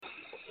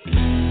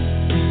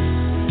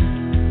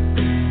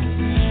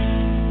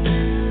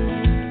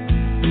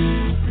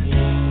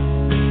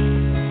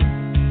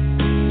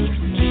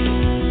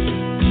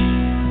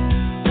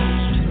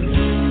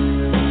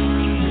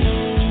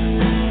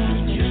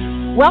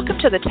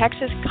Welcome to the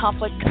Texas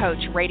Conflict Coach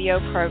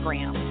radio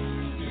program.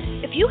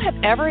 If you have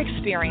ever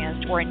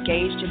experienced or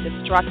engaged in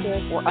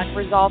destructive or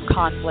unresolved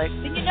conflict,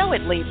 then you know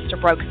it leads to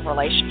broken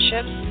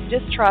relationships,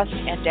 distrust,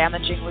 and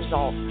damaging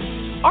results.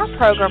 Our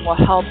program will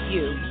help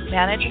you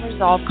manage and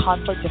resolve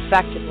conflict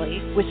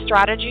effectively with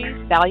strategies,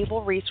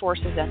 valuable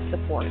resources, and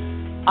support.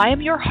 I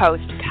am your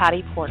host,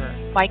 Patty Porter.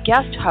 My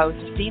guest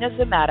hosts, Dina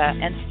Zameta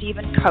and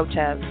Stephen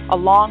Kotev,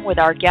 along with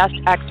our guest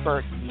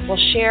experts, will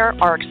share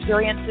our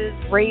experiences,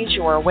 raise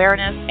your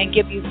awareness, and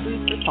give you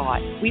food for thought.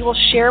 We will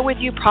share with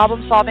you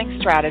problem-solving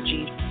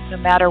strategies no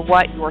matter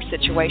what your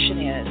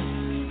situation is.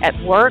 At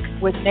work,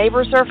 with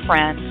neighbors or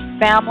friends,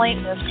 family,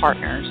 and as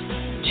partners.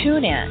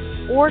 Tune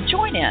in or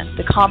join in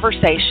the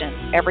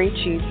conversation every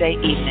Tuesday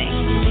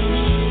evening.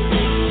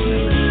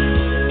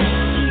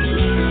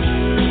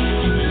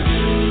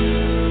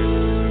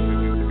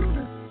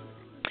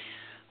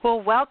 Well,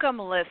 welcome,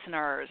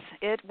 listeners.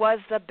 It was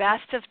the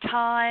best of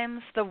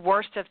times, the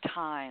worst of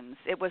times.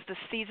 It was the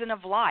season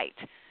of light.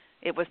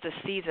 It was the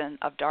season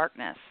of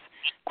darkness.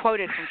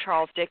 Quoted from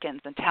Charles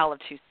Dickens' in Tale of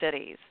Two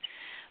Cities.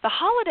 The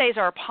holidays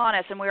are upon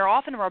us, and we are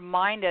often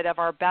reminded of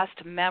our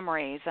best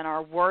memories and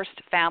our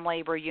worst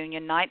family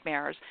reunion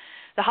nightmares.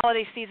 The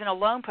holiday season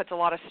alone puts a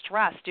lot of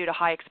stress due to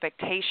high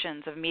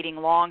expectations of meeting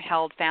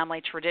long-held family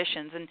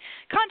traditions and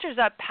conjures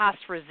up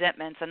past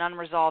resentments and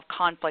unresolved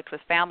conflict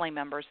with family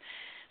members.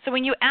 So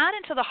when you add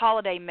into the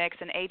holiday mix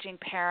an aging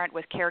parent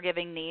with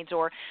caregiving needs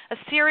or a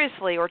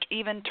seriously or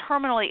even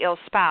terminally ill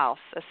spouse,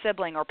 a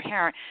sibling or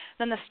parent,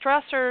 then the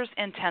stressors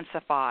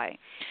intensify.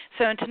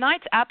 So in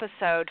tonight's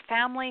episode,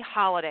 Family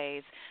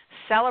Holidays,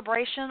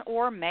 Celebration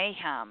or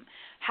Mayhem,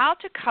 How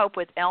to Cope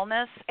with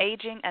Illness,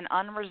 Aging, and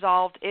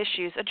Unresolved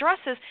Issues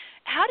addresses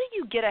how do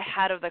you get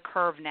ahead of the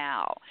curve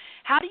now?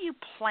 How do you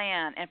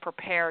plan and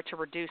prepare to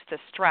reduce the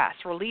stress,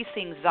 release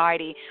the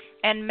anxiety,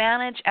 and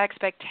manage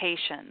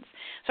expectations?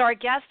 So our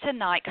guest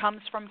tonight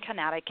comes from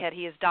Connecticut.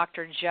 He is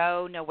Dr.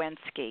 Joe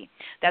Nowinski.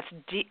 That's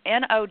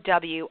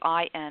Nowinski.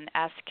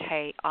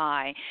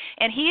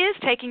 And he is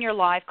taking your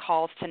live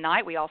calls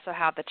tonight. We also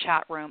have the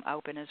chat room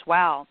open as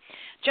well.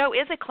 Joe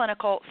is a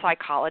clinical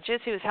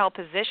psychologist who has held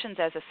positions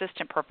as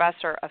Assistant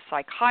Professor of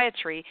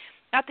Psychiatry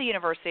at the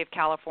University of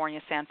California,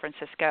 San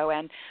Francisco,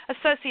 and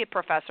Associate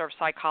Professor of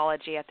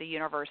Psychology at the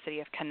University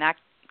of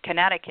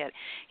Connecticut.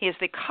 He is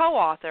the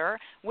co-author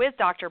with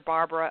Dr.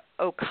 Barbara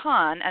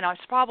Okun, and I've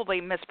probably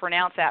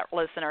mispronounced that,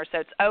 listener, so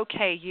it's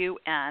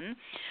Okun,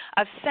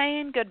 of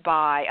Saying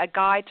Goodbye, a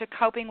guide to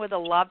coping with a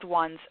loved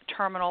one's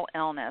terminal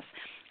illness.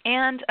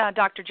 And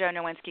Dr. Joe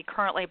Nowinski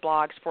currently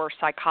blogs for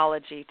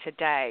Psychology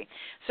Today.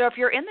 So if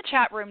you're in the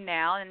chat room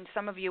now, and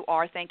some of you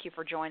are, thank you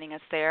for joining us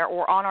there,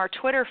 or on our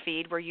Twitter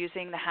feed, we're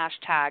using the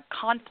hashtag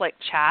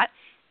ConflictChat.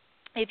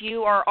 If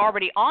you are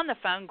already on the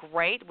phone,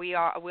 great.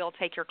 We'll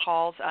take your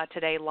calls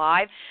today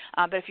live.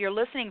 But if you're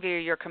listening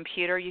via your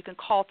computer, you can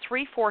call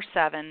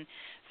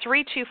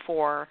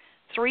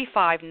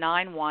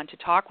 347-324-3591 to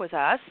talk with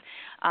us.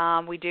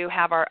 We do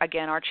have our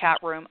chat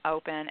room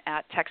open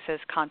at Texas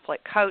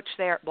Conflict Coach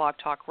there at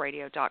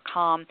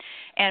blogtalkradio.com,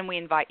 and we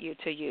invite you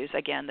to use,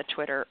 again, the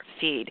Twitter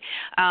feed.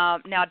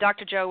 Now,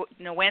 Dr. Joe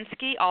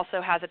Nowinski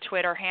also has a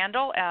Twitter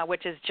handle,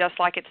 which is just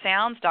like it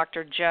sounds,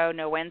 Dr. Joe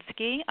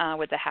Nowinski,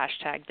 with the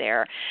hashtag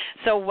there.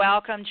 So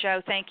welcome,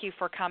 Joe. Thank you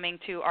for coming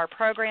to our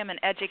program and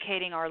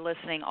educating our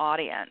listening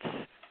audience.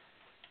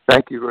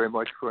 Thank you very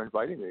much for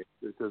inviting me.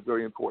 It's a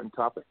very important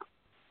topic.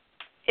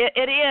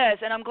 It is,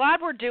 and I'm glad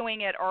we're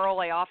doing it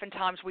early.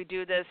 Oftentimes we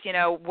do this,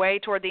 way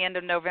toward the end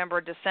of November,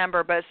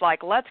 December, but it's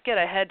like, let's get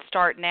a head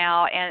start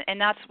now, and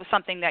that's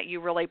something that you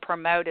really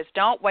promote is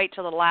don't wait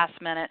till the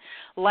last minute.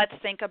 Let's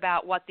think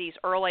about what these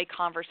early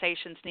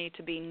conversations need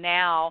to be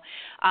now,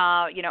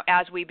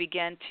 as we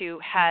begin to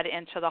head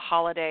into the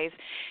holidays.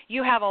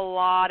 You have a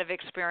lot of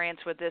experience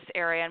with this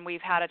area, and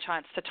we've had a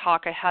chance to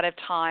talk ahead of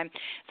time.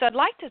 So I'd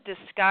like to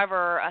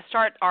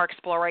start our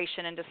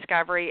exploration and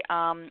discovery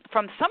from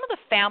some of the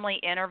family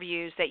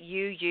interviews that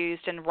you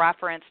used and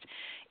referenced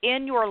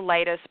in your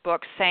latest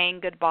book, Saying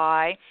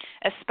Goodbye,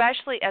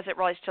 especially as it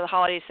relates to the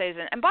holiday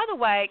season. And by the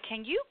way,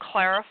 can you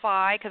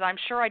clarify, because I'm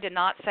sure I did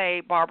not say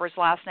Barbara's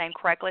last name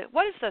correctly,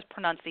 what is the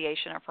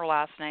pronunciation of her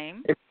last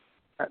name?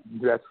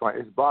 That's fine.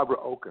 It's Barbara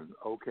Okun,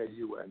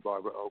 O-K-U-N,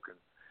 Barbara Okun.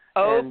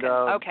 Okun,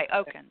 okay,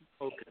 Okun.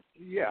 Okun,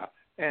 yeah.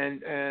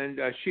 And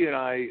she and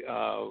I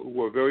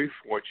were very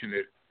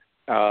fortunate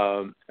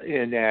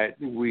in that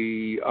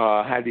we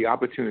had the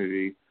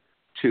opportunity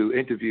to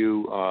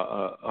interview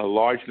a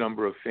large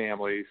number of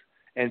families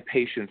and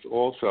patients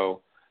also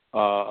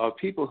of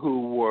people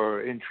who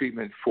were in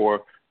treatment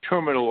for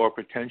terminal or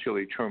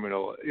potentially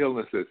terminal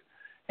illnesses.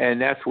 And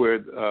that's where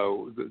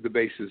the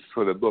basis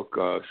for the book,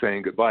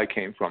 Saying Goodbye,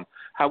 came from.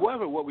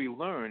 However, what we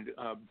learned,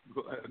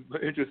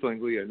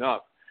 interestingly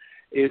enough,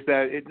 is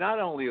that it not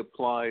only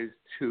applies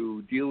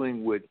to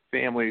dealing with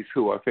families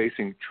who are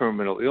facing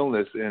terminal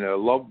illness in a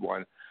loved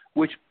one,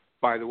 which,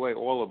 by the way,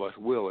 all of us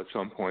will at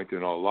some point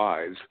in our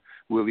lives.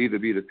 We'll either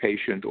be the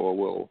patient or it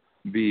will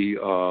be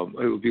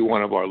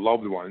one of our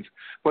loved ones.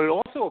 But it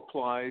also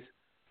applies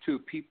to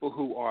people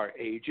who are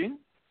aging,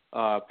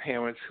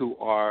 parents who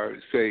are,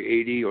 say,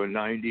 80 or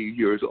 90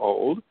 years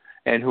old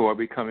and who are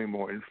becoming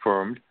more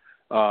infirmed,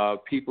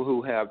 people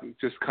who have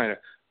just kind of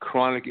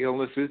chronic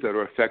illnesses that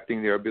are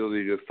affecting their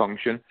ability to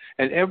function.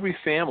 And every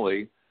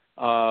family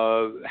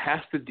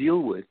has to deal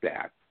with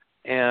that.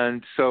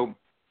 And so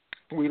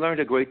we learned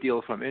a great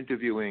deal from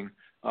interviewing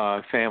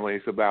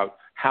families about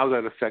how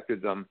that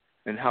affected them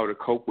and how to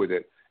cope with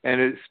it.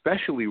 And it's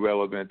especially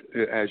relevant,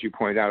 as you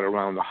point out,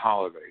 around the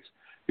holidays.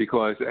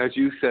 Because as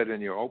you said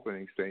in your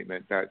opening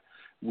statement, that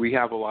we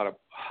have a lot of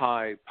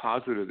high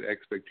positive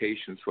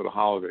expectations for the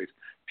holidays.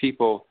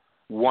 People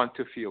want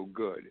to feel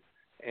good,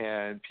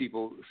 and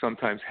people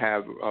sometimes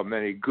have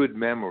many good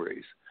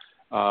memories.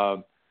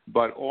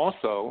 But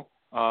also,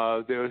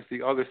 there's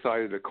the other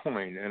side of the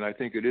coin, and I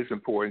think it is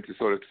important to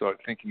sort of start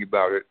thinking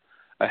about it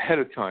ahead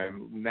of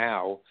time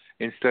now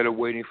instead of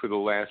waiting for the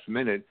last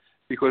minute,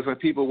 because when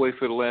people wait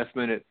for the last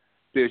minute,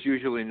 there's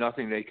usually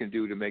nothing they can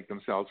do to make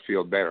themselves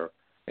feel better.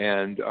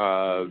 And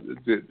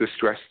the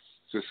stress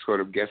just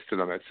sort of gets to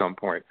them at some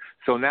point.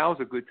 So now is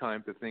a good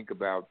time to think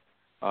about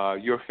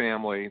your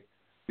family,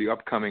 the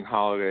upcoming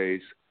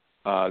holidays,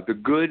 the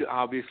good,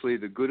 obviously,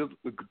 the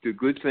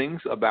good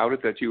things about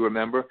it that you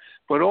remember,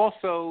 but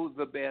also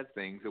the bad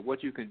things and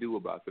what you can do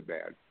about the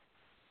bad.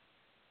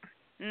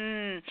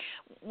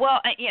 Well,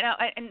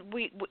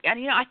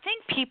 I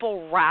think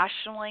people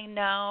rationally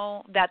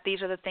know that these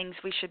are the things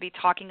we should be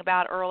talking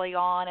about early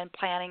on and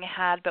planning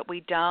ahead, but we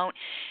don't.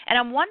 And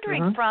I'm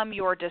wondering from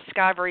your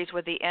discoveries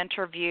with the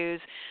interviews,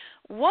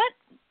 what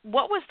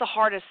was the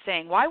hardest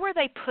thing? Why were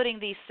they putting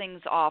these things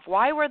off?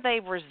 Why were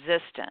they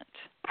resistant?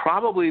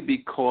 Probably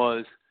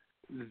because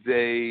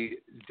they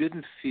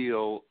didn't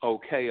feel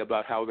okay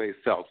about how they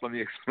felt. Let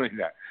me explain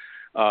that.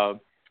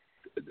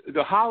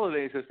 The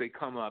holidays, as they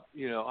come up,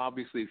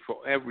 obviously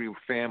for every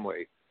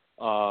family,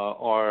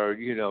 are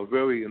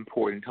very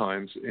important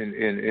times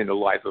in the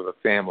life of a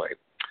family,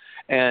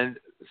 and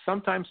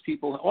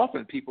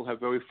often people have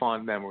very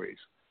fond memories,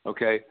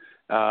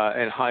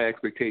 and high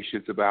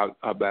expectations about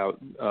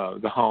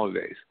the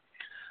holidays,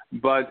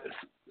 but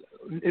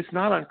it's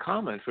not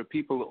uncommon for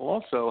people to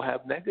also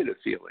have negative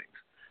feelings,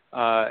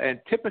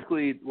 and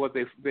typically what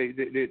they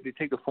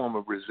take the form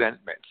of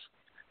resentments.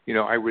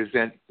 I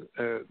resent,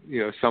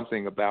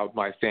 something about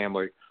my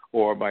family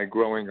or my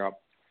growing up,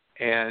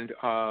 and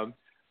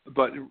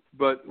but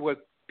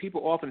what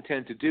people often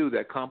tend to do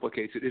that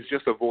complicates it is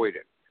just avoid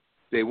it.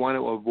 They want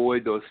to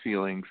avoid those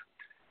feelings,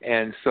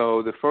 and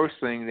so the first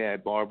thing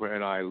that Barbara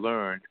and I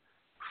learned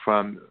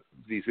from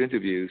these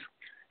interviews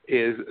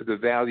is the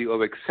value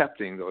of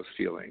accepting those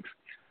feelings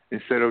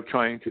instead of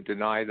trying to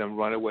deny them,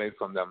 run away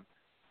from them,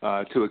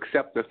 to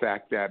accept the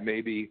fact that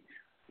maybe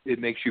it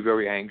makes you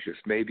very anxious.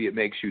 Maybe it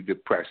makes you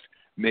depressed.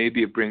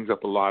 Maybe it brings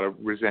up a lot of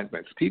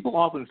resentments. People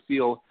often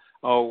feel,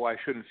 I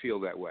shouldn't feel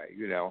that way.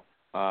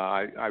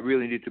 I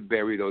really need to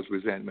bury those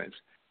resentments.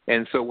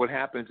 And so what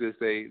happens is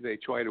they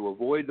try to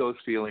avoid those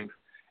feelings,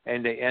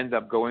 and they end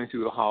up going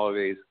through the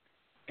holidays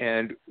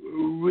and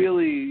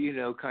really,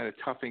 kind of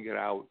toughing it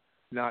out,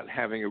 not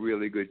having a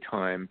really good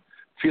time,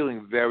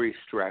 feeling very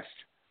stressed.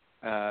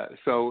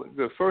 So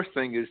the first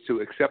thing is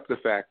to accept the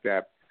fact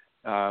that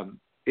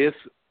if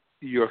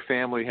your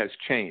family has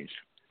changed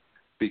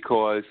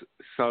because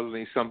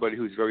suddenly somebody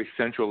who's very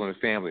central in the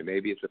family,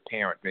 maybe it's a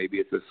parent, maybe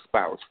it's a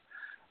spouse,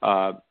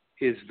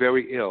 is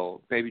very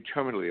ill, maybe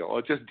terminally ill,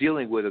 or just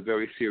dealing with a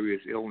very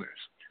serious illness,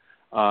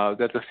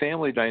 that the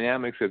family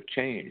dynamics have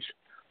changed.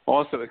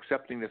 Also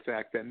accepting the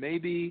fact that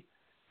maybe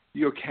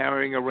you're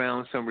carrying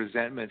around some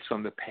resentments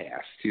from the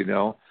past,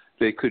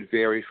 They could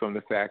vary from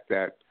the fact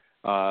that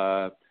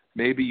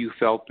maybe you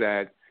felt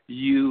that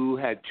you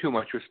had too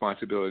much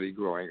responsibility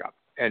growing up,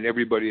 and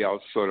everybody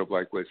else sort of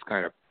was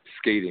kind of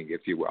skating,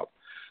 if you will.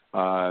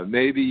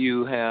 Maybe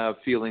you have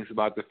feelings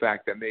about the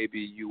fact that maybe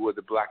you were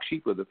the black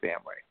sheep of the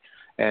family,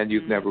 and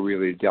you've never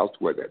really dealt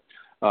with it.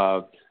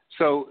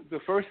 So the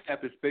first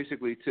step is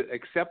basically to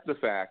accept the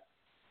fact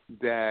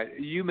that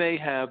you may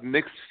have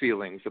mixed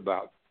feelings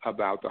about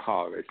the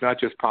holidays, not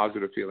just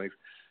positive feelings,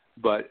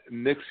 but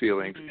mixed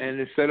feelings. And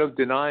instead of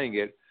denying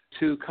it,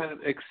 to kind of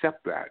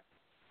accept that.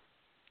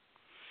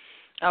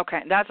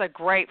 Okay, that's a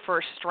great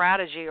first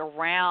strategy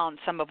around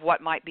some of what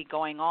might be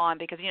going on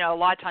because, a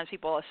lot of times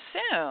people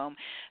assume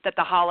that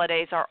the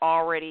holidays are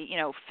already,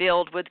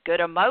 filled with good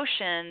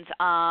emotions,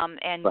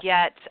 and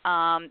yet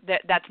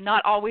that's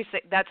not always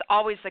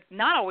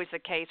not always the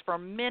case for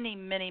many,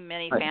 many,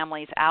 many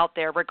families out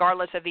there,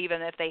 regardless of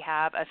even if they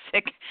have a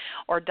sick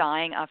or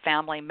dying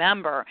family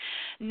member.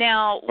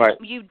 Now,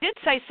 you did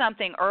say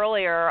something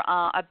earlier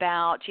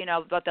about,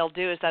 what they'll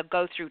do is they'll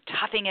go through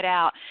toughing it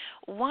out.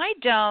 Why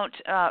don't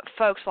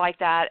folks like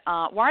that,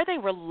 why are they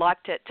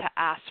reluctant to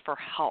ask for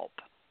help,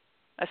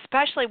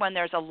 especially when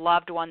there's a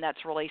loved one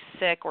that's really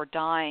sick or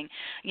dying?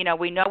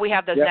 We know we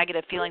have those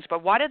negative feelings,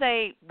 but why do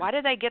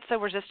they get so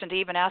resistant to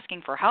even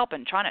asking for help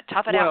and trying to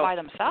tough it out by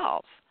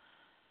themselves?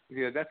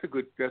 Yeah, that's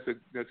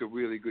a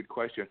really good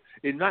question.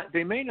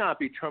 They may not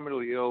be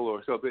terminally ill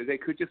or so, but they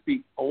could just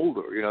be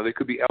older. They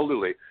could be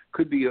elderly.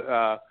 Could be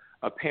a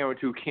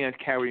parent who can't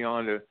carry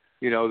on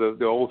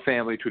the old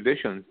family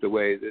traditions the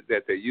way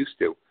that they used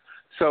to.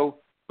 So,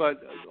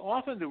 but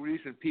often the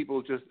reason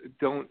people just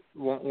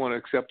won't want to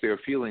accept their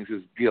feelings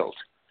is guilt,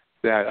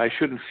 that I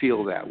shouldn't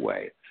feel that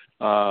way,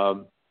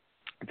 that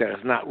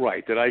it's not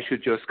right, that I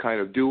should just kind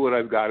of do what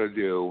I've got to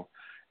do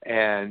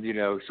and,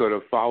 sort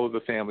of follow the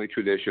family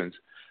traditions.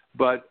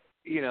 But,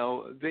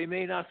 they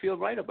may not feel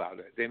right about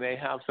it. They may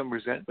have some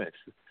resentments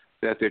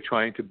that they're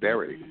trying to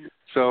bury.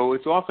 So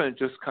it's often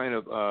just kind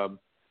of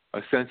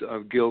a sense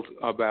of guilt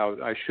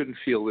about I shouldn't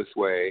feel this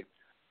way.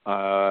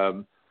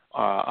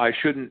 I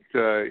shouldn't,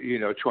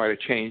 try to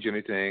change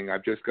anything.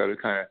 I've just got to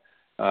kind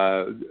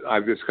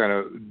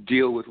of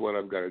deal with what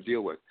I've got to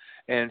deal with.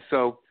 And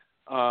so,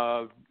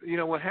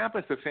 what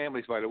happens to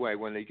families, by the way,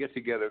 when they get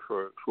together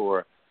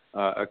for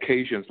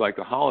occasions like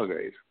the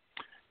holidays,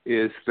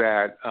 is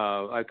that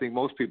I think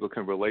most people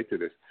can relate to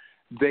this.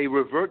 They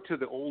revert to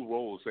the old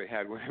roles they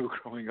had when they were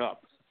growing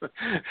up.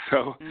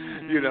 So,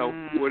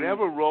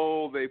 whatever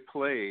role they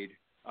played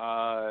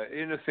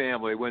in the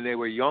family when they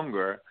were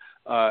younger,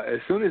 as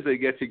soon as they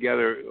get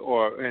together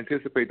or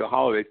anticipate the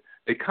holidays,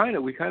 we kind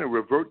of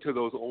revert to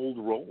those old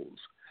roles.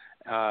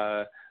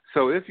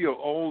 So if your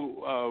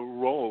old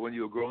role when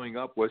you were growing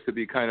up was to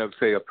be kind of,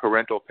 say, a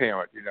parental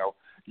parent,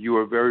 you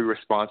were very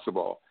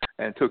responsible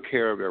and took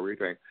care of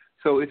everything.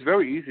 So it's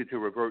very easy to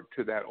revert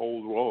to that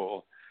old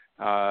role.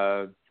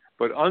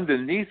 But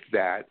underneath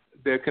that,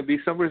 there can be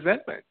some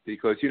resentment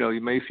because,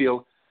 you may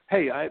feel,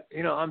 hey,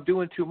 I'm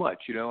doing too much.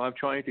 I'm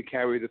trying to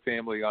carry the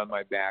family on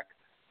my back.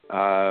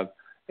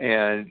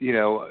 And,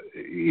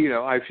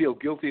 I feel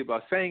guilty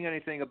about saying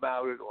anything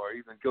about it or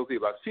even guilty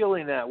about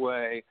feeling that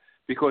way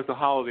because the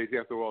holidays,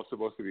 after all, are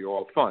supposed to be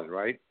all fun,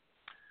 right?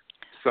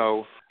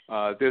 So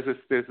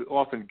there's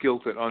often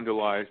guilt that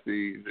underlies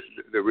the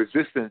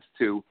resistance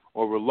to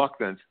or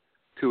reluctance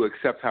to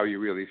accept how you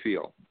really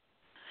feel.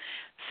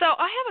 So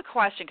I have a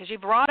question because you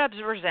brought up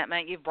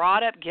resentment, you've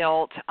brought up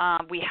guilt.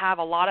 We have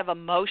a lot of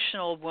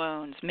emotional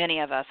wounds, many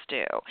of us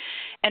do.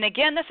 And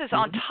again, this is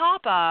on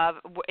top of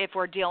if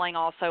we're dealing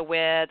also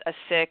with a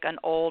sick, an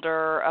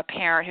older, a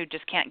parent who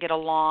just can't get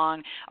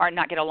along, or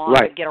not get along,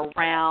 right. but get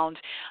around,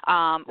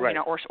 right.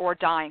 or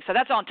dying. So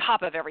that's on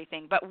top of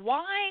everything. But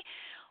why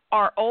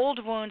are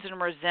old wounds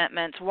and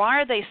resentments, why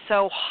are they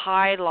so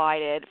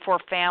highlighted for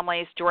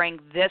families during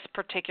this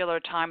particular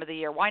time of the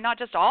year? Why not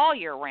just all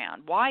year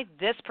round? Why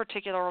this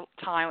particular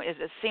time it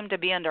seemed to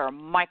be under a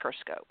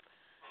microscope?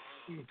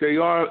 They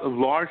are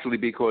largely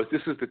because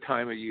this is the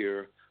time of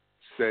year,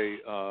 say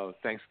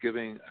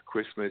Thanksgiving,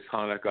 Christmas,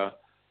 Hanukkah,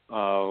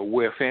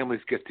 where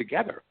families get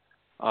together.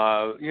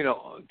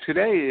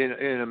 Today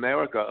in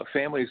America,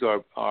 families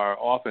are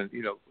often,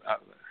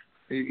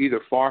 either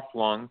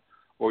far-flung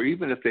or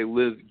even if they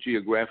live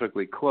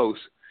geographically close,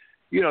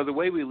 the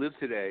way we live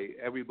today,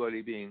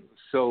 everybody being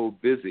so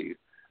busy,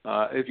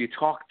 if you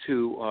talk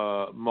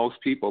to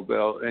most people,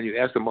 and you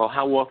ask them, well,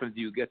 how often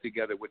do you get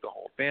together with the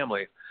whole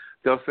family?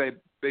 They'll say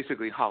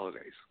basically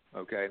holidays,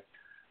 okay?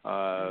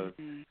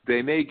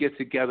 They may get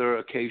together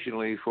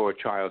occasionally for a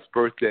child's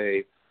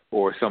birthday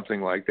or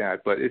something like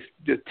that, but it's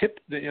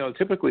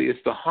typically it's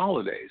the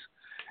holidays.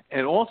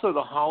 And also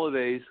the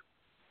holidays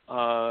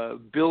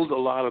build a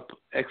lot of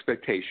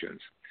expectations.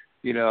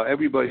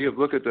 Everybody,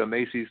 look at the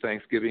Macy's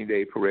Thanksgiving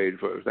Day Parade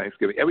for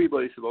Thanksgiving.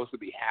 Everybody's supposed to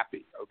be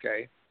happy,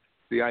 okay?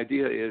 The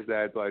idea is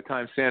that by the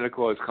time Santa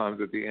Claus comes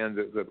at the end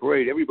of the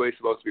parade, everybody's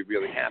supposed to be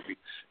really happy.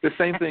 The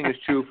same thing is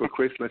true for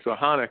Christmas or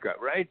Hanukkah,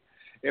 right?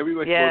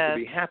 Everybody's supposed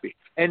to be happy.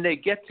 And they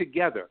get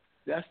together.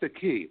 That's the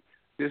key.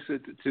 This is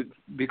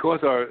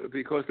because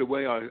the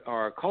way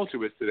our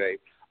culture is today,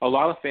 a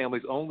lot of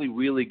families only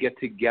really get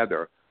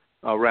together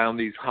around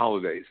these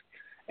holidays.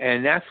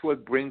 And that's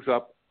what brings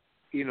up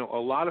a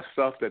lot of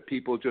stuff that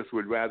people just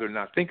would rather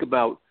not think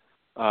about,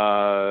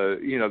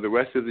 the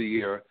rest of the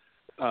year.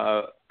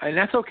 And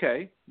that's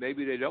okay.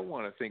 Maybe they don't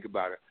want to think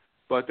about it.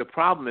 But the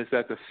problem is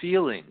that the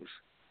feelings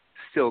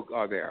still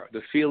are there.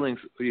 The feelings,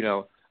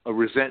 of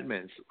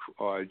resentments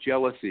or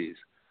jealousies,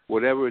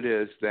 whatever it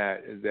is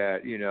that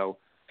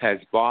has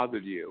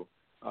bothered you,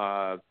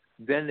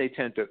 then they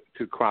tend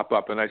to crop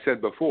up. And I said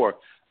before,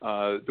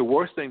 the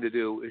worst thing to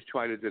do is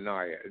try to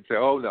deny it and say,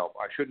 oh, no,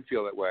 I shouldn't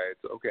feel that way.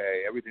 It's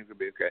okay. Everything's going to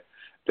be okay.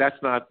 That's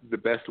not the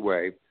best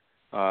way.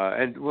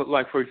 And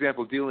like, for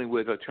example, dealing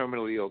with a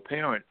terminally ill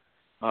parent,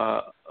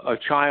 a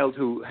child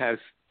who has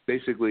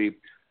basically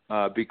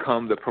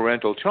become the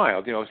parental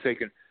child,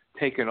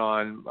 taken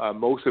on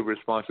most of the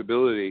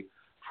responsibility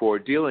for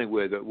dealing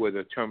with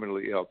a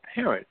terminally ill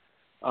parent,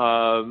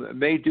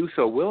 may do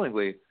so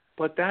willingly.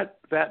 But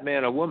that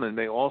man or woman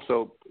may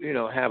also,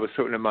 have a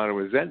certain amount of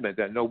resentment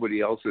that nobody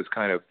else is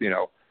kind of,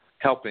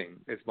 helping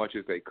as much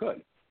as they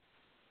could.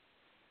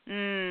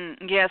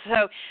 Yes.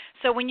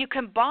 So when you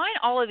combine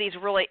all of these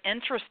really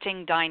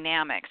interesting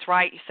dynamics,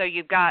 right? So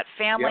you've got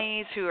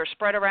families who are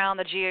spread around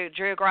the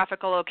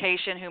geographical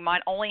location who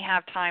might only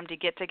have time to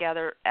get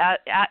together at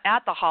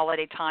the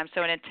holiday time,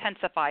 so it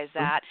intensifies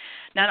that.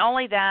 Not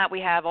only that, we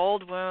have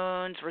old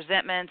wounds,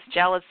 resentments,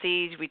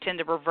 jealousies. We tend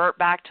to revert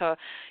back to,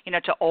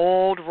 to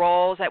old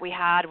roles that we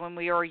had when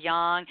we were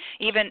young.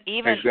 Even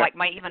Exactly. like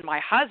my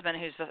husband,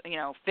 who's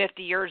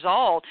 50 years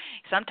old.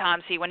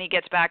 Sometimes when he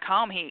gets back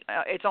home,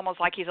 it's almost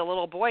like he's a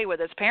little boy with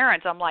his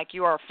parents. I'm like,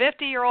 you are a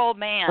 50-year-old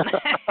man.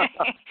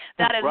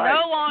 That is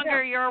no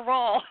longer your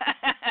role.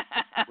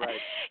 Right.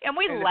 And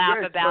we laugh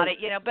about it,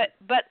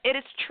 but it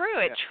is true.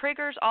 It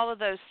triggers all of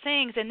those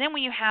things. And then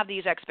when you have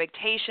these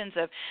expectations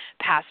of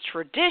past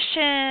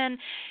tradition,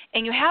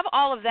 and you have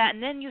all of that,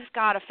 and then you've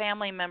got a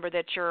family member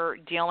that you're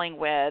dealing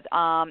with,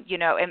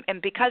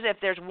 and because if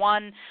there's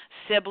one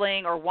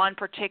sibling or one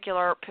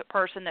particular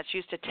person that's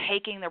used to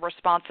taking the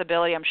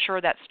responsibility, I'm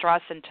sure that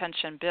stress and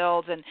tension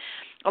builds. And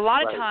a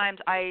lot of times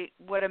I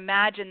would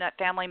imagine that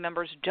family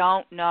members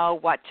don't know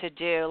what to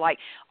do. Like,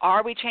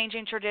 are we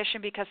changing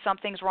tradition because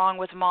something's wrong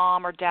with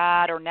mom or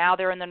dad, or now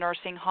they're in the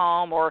nursing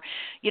home, or,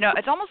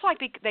 it's almost like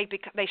they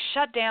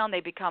shut down, they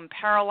become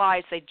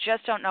paralyzed, they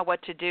just don't know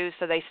what to do,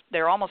 so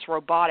they're almost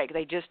robotic.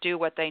 They just do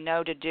what they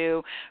know to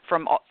do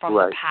from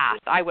the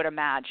past, I would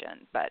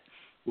imagine. But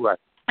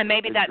and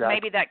maybe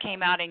that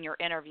came out in your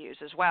interviews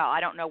as well. I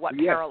don't know what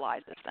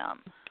paralyzes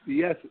them.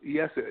 Yes,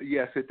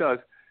 it does.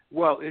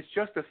 Well, it's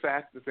just the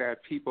fact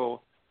that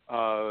people,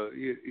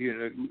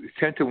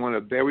 tend to want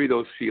to bury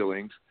those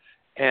feelings,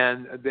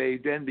 and they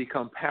then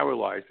become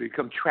paralyzed. They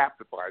become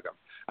trapped by them.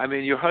 I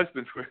mean,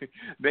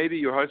 maybe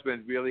your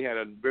husband really had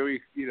a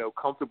very,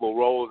 comfortable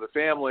role in the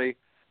family,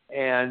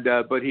 and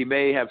but he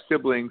may have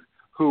siblings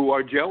who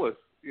are jealous,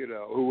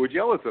 who were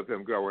jealous of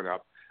him growing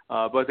up,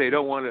 but they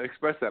don't want to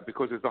express that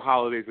because it's the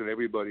holidays and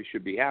everybody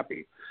should be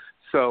happy.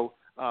 So,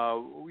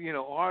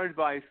 our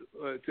advice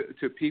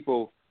to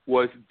people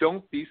was,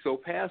 don't be so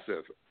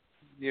passive.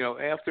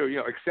 After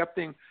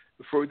accepting,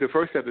 the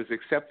first step is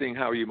accepting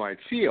how you might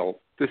feel.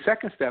 The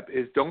second step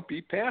is don't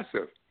be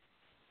passive.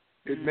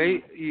 It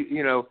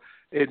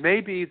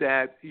may be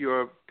that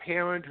your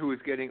parent who is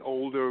getting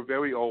older,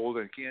 very old,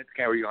 and can't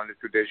carry on the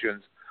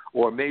traditions,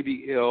 or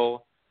maybe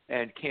ill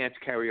and can't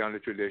carry on the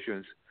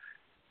traditions.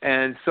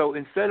 And so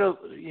instead of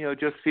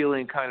just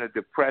feeling kind of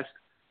depressed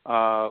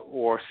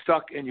or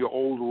stuck in your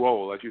old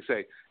role, as you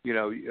say,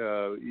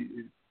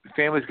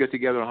 families get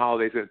together on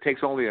holidays, and it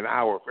takes only an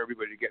hour for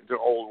everybody to get into their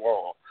old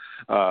role.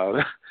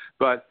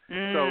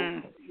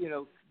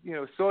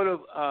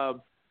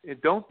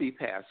 Don't be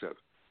passive.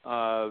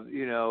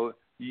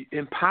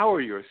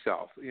 Empower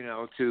yourself,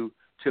 to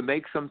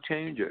make some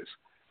changes.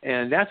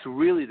 And that's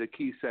really the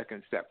key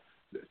second step,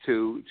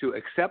 to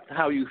accept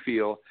how you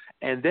feel,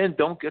 and then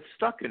don't get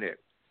stuck in it.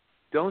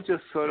 Don't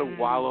just sort of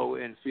wallow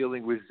in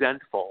feeling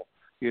resentful,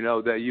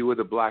 that you were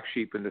the black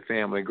sheep in the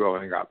family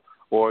growing up,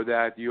 or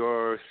that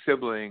your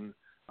sibling,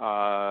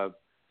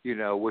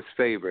 was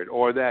favored,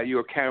 or that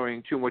you're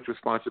carrying too much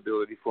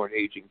responsibility for an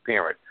aging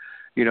parent.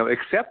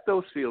 Accept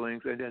those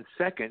feelings, and then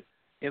second,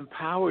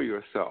 empower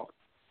yourself.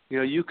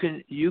 You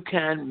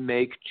can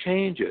make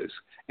changes,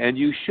 and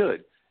you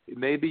should.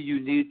 Maybe you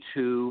need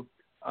to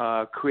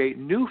create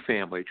new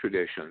family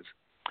traditions.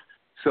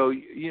 So,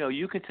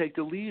 you can take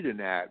the lead in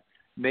that.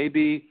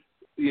 Maybe,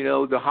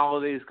 the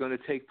holiday is going to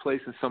take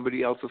place in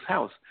somebody else's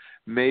house.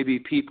 Maybe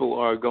people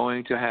are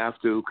going to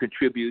have to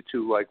contribute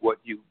to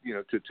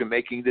to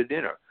making the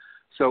dinner.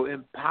 So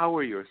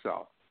empower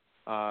yourself.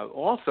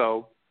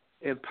 Also,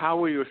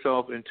 empower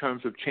yourself in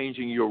terms of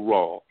changing your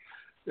role.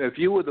 If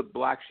you were the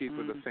black sheep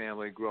of the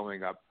family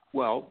growing up,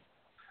 well,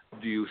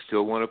 do you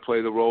still want to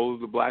play the role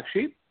of the black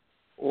sheep?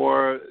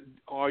 Or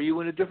are you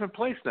in a different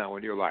place now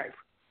in your life?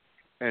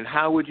 And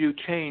how would you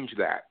change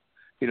that?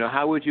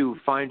 How would you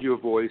find your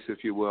voice,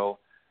 if you will,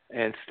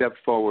 and step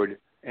forward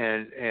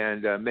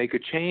and make a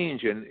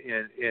change in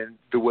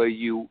the way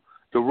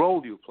the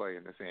role you play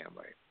in the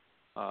family?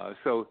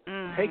 So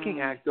taking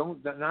act,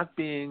 not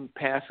being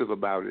passive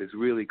about it is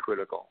really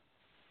critical.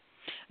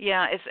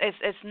 Yeah,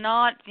 it's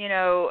not,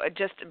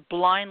 just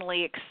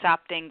blindly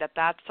accepting that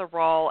that's the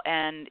role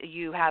and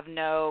you have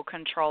no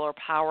control or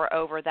power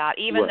over that.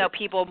 Even though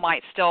people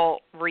might still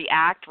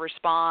react,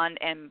 respond,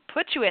 and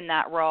put you in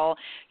that role,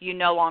 you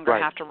no longer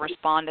have to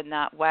respond in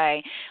that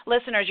way.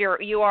 Listeners,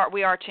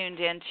 we are tuned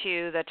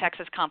into the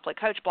Texas Conflict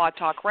Coach Blog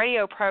Talk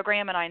Radio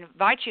program, and I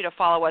invite you to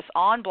follow us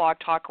on Blog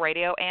Talk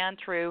Radio and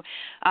through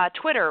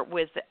Twitter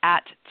with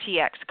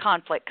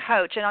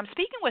 @TXConflictCoach. And I'm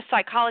speaking with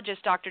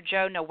psychologist Dr.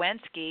 Joe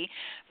Nowinski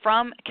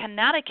from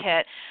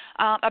Connecticut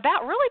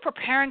about really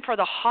preparing for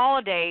the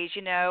holidays.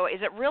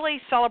 Is it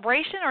really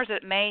celebration or is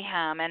it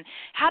mayhem? And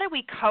how do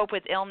we cope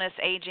with illness,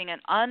 aging,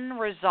 and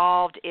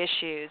unresolved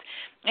issues?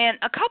 And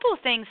a couple of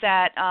things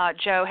that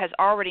Joe has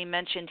already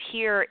mentioned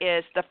here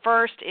is the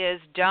first is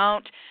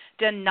don't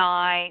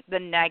deny the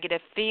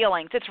negative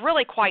feelings. It's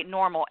really quite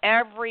normal.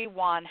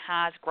 Everyone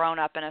has grown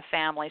up in a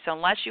family. So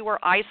unless you were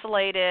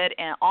isolated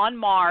and on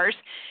Mars,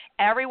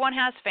 everyone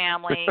has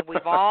family.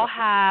 We've all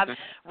have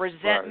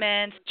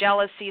resentments,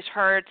 jealousies,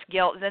 hurts,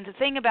 guilt. And the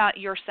thing about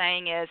you're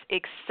saying is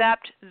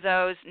accept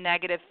those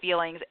negative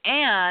feelings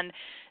and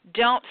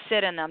don't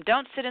sit in them.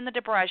 Don't sit in the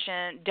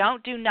depression.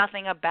 Don't do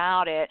nothing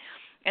about it.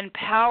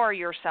 Empower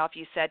yourself,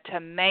 you said, to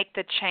make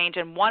the change.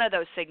 And one of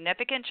those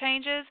significant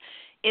changes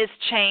is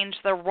change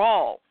the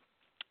role.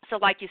 So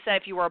like you said,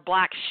 if you were a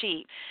black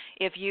sheep,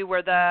 if you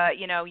were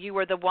you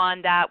were the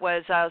one that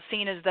was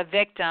seen as the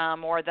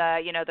victim or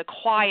the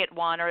quiet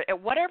one, or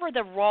whatever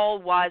the role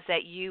was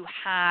that you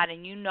had,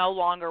 and you no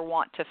longer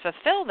want to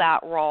fulfill that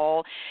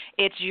role,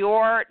 it's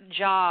your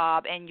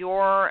job, and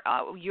you're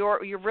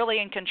really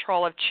in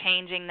control of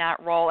changing that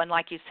role. And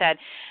like you said,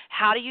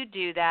 how do you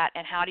do that,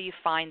 and how do you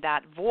find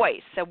that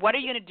voice? So what are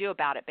you going to do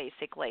about it,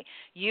 basically?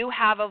 You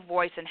have a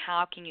voice, and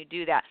how can you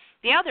do that?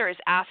 The other is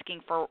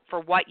asking for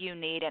what you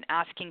need and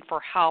asking for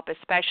help,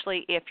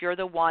 especially if you're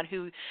the one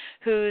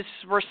whose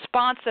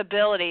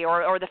responsibility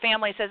or the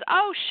family says,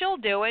 oh, she'll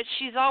do it.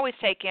 She's always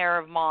take care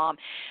of mom.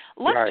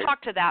 Let's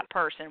talk to that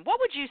person. What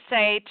would you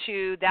say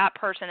to that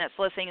person that's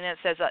listening and that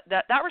says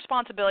that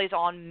responsibility is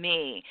on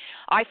me?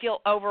 I feel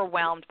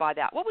overwhelmed by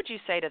that. What would you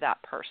say to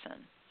that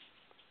person?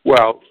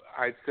 Well,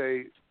 I'd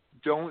say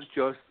don't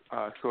just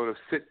sort of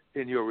sit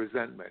in your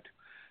resentment,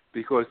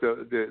 because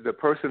the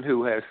person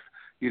who has,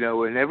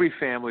 in every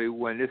family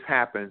when this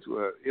happens,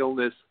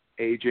 illness,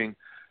 aging,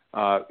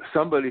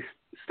 somebody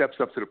steps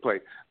up to the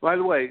plate. By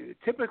the way,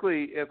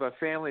 typically if a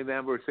family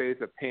member, say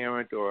it's a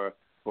parent or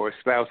a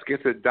spouse,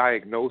 gets a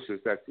diagnosis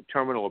that's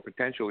terminal or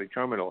potentially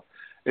terminal,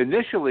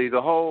 initially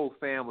the whole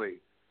family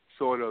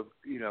sort of,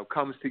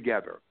 comes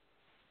together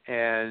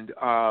and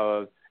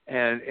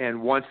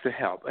wants to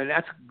help. And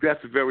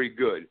that's very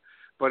good.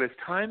 But as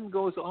time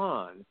goes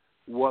on,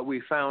 what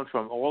we found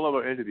from all of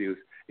our interviews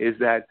is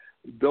that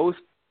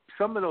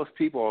some of those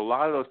people, a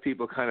lot of those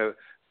people kind of,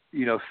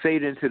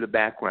 fade into the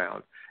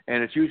background.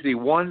 And it's usually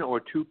one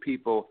or two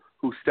people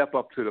who step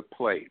up to the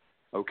plate,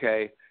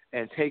 okay,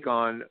 and take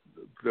on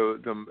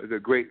the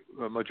great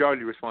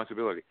majority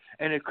responsibility.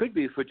 And it could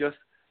be for just,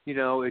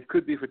 it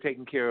could be for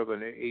taking care of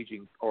an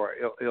aging or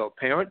ill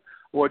parent,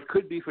 or it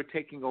could be for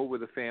taking over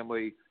the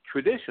family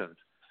traditions.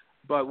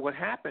 But what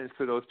happens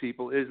to those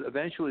people is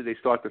eventually they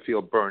start to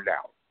feel burned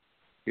out.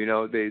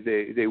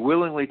 They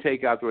willingly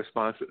take out the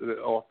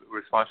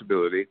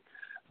responsibility,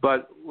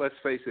 but let's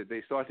face it,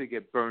 they start to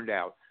get burned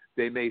out.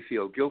 They may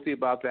feel guilty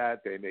about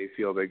that. They may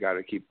feel they got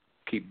to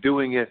keep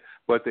doing it,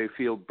 but they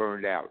feel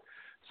burned out.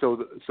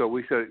 So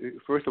we said,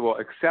 first of all,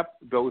 accept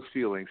those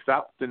feelings.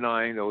 Stop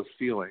denying those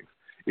feelings.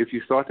 If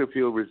you start to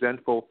feel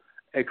resentful,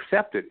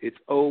 accept it. It's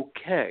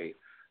okay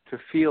to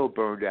feel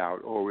burned out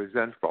or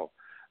resentful,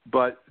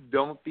 but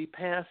don't be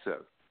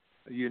passive,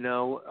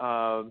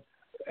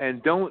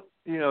 and don't,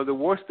 the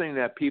worst thing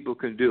that people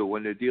can do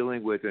when they're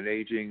dealing with an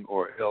aging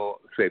or ill,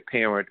 say,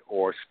 parent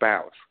or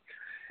spouse,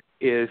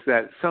 is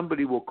that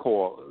somebody will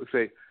call,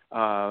 say,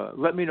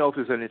 let me know if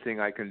there's anything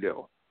I can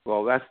do.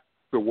 Well, that's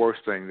the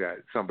worst thing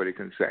that somebody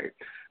can say,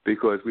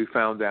 because we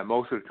found that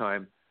most of the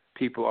time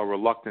people are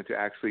reluctant to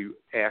actually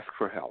ask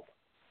for help.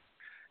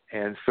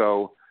 And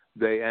so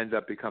they end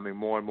up becoming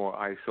more and more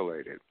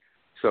isolated.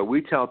 So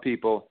we tell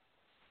people,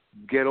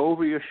 get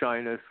over your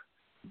shyness,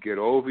 get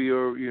over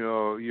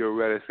your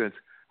reticence,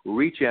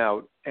 reach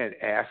out and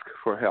ask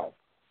for help.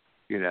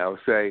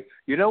 Say,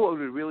 what would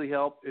really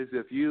help is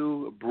if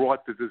you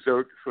brought the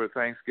dessert for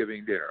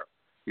Thanksgiving dinner.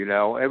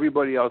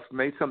 Everybody else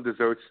made some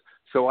desserts,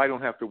 so I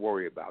don't have to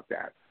worry about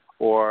that.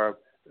 Or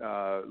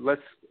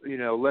let's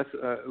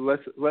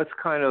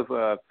kind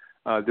of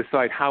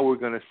decide how we're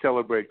going to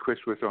celebrate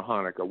Christmas or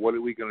Hanukkah. What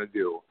are we going to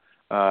do?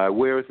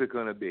 Where is it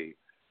going to be?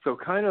 So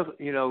kind of,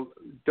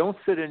 don't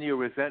sit in your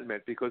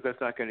resentment, because that's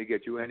not going to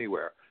get you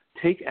anywhere.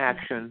 Take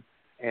action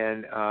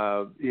and,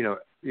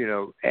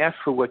 ask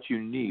for what you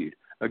need.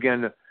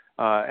 Again,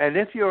 and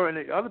if you're in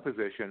the other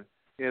position,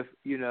 if,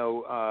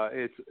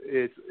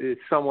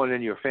 it's someone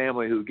in your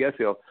family who gets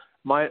ill,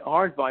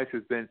 our advice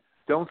has been,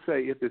 don't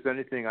say, if there's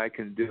anything I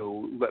can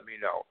do, let me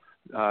know,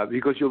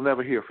 because you'll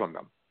never hear from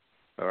them.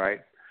 All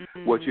right?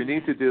 Mm-hmm. What you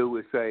need to do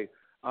is say,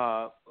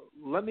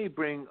 let me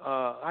bring,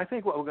 I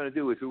think what we're going to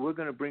do is we're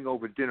going to bring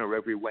over dinner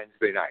every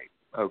Wednesday night,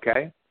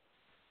 okay?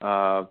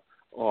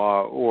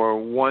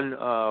 Or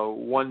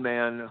one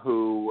man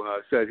who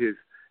said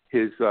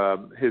his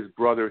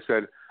brother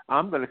said,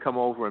 I'm going to come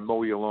over and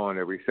mow your lawn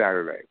every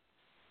Saturday,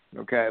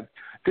 okay?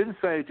 Didn't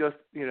say just,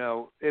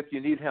 if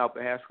you need help,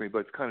 ask me,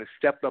 but kind of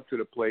stepped up to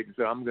the plate and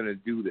said, I'm going to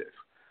do this.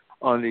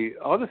 On the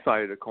other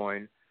side of the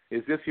coin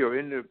is if you're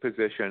in the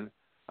position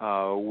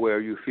where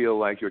you feel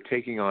like you're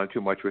taking on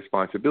too much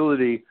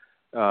responsibility,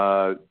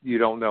 you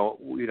don't know,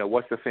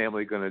 what's the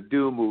family going to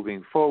do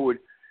moving forward,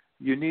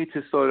 you need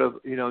to sort of,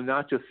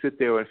 not just sit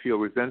there and feel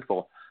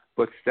resentful,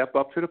 but step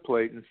up to the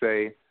plate and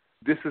say,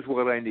 this is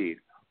what I need.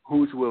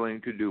 Who's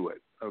willing to do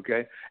it?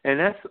 Okay? And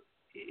that's,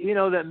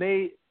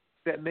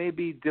 that may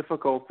be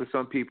difficult for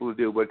some people to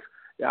do, but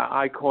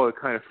I call it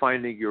kind of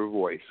finding your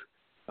voice.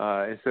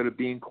 Instead of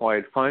being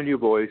quiet, find your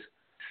voice,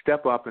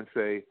 step up and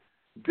say,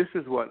 this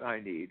is what I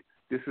need.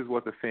 This is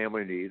what the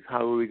family needs.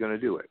 How are we going to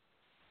do it?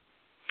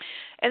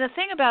 And the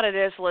thing about it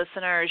is,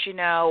 listeners,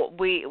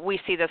 we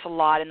see this a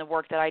lot in the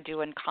work that I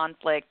do in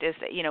conflict is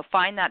that,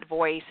 find that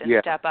voice and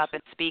step up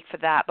and speak for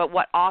that. But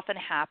what often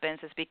happens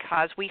is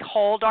because we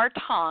hold our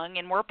tongue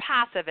and we're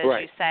passive, as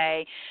you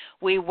say,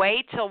 we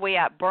wait till we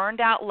at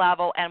burned out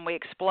level and we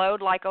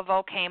explode like a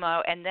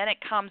volcano, and then it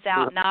comes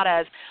out not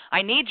as,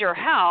 I need your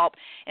help.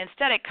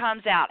 Instead it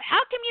comes out, how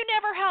come you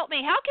never help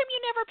me? How come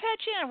you never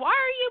pitch in? Why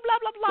are you blah,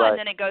 blah, blah? And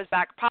then it goes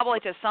back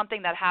probably to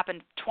something that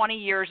happened 20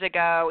 years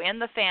ago in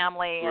the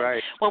family.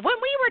 And, well, when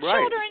we were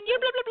children, you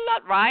blah, blah,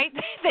 blah, right?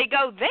 They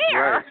go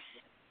there. Right.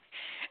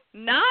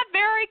 Not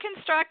very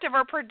constructive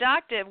or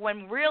productive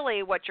when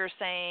really what you're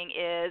saying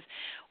is,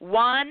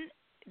 one,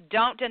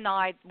 don't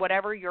deny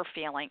whatever you're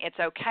feeling. It's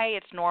okay.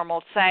 It's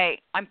normal. Say,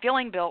 I'm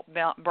feeling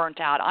burnt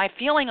out. I'm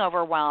feeling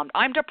overwhelmed.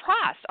 I'm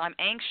depressed. I'm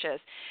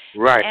anxious.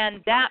 Right.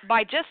 And that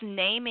by just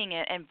naming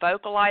it and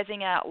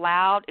vocalizing it out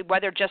loud,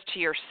 whether just to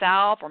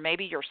yourself or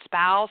maybe your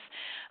spouse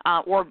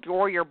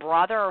or your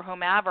brother or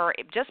whomever,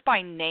 just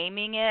by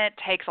naming it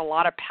takes a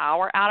lot of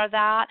power out of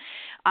that.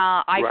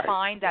 I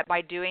find that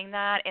by doing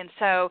that. And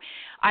so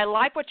I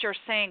like what you're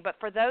saying, but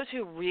for those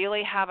who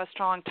really have a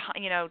strong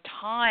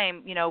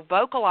time,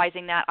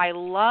 vocalizing that, I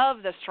love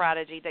the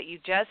strategy that you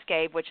just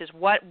gave, which is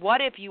what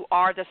if you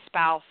are the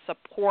spouse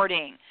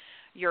supporting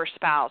your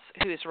spouse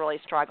who's really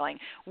struggling?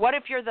 What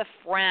if you're the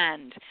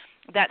friend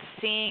that's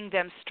seeing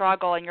them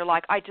struggle and you're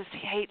like, I just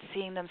hate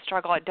seeing them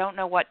struggle. I don't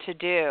know what to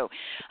do.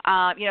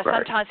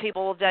 Sometimes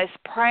people will just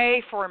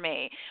pray for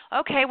me.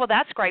 Okay, well,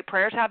 that's great.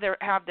 Prayers have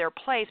their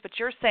place, but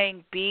you're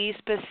saying be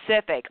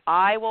specific.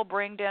 I will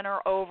bring dinner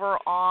over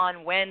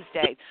on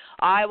Wednesdays.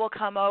 I will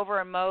come over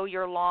and mow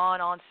your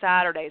lawn on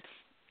Saturdays.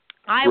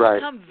 I will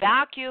come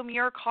vacuum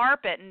your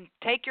carpet and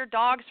take your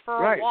dogs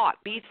for a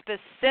walk. Be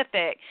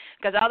specific,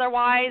 because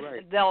otherwise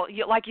they'll,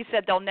 like you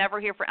said, they'll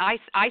never hear from.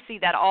 I see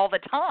that all the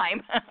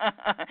time.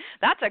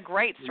 That's a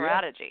great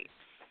strategy.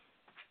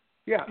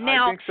 Yeah,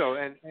 now, I think so.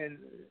 And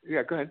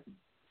go ahead.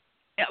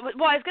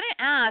 Well, I was going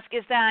to ask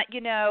is that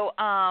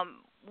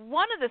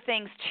one of the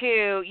things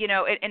too,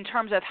 in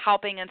terms of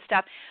helping and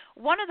stuff.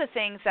 One of the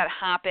things that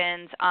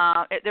happens,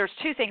 there's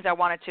two things I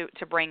wanted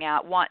to bring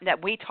out. One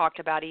that we talked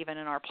about even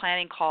in our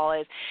planning call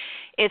is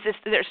this,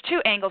 there's two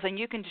angles, and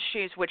you can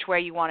choose which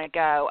way you want to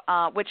go,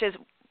 which is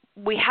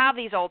we have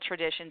these old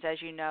traditions,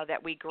 as you know,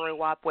 that we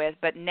grew up with,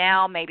 but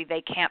now maybe they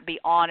can't be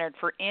honored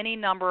for any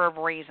number of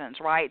reasons,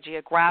 right?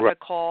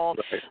 Geographical,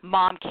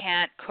 mom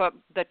can't cook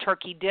the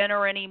turkey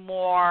dinner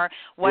anymore,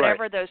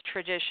 whatever those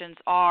traditions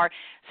are.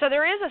 So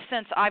there is a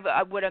sense,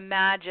 I would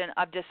imagine,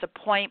 of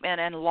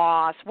disappointment and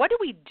loss. What do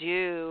we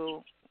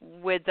do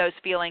with those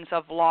feelings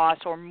of loss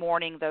or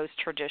mourning those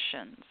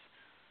traditions?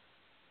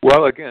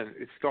 Well, again,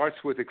 it starts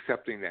with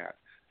accepting that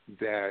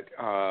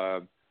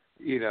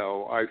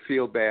I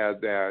feel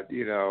bad that,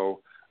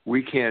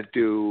 we can't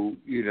do,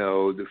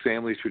 the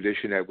family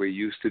tradition that we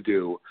used to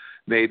do.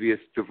 Maybe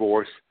it's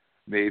divorce,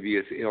 maybe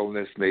it's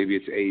illness, maybe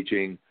it's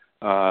aging.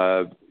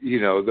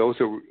 Those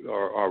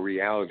are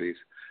realities.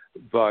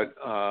 But,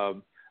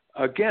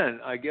 again,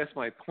 I guess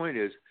my point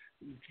is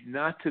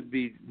not to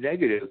be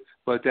negative,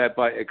 but that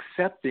by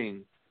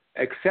accepting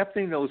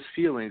those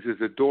feelings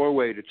is a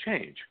doorway to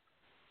change.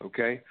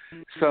 Okay,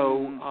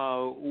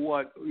 so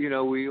what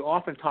we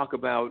often talk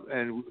about,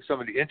 and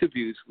some of the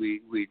interviews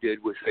we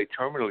did with, say,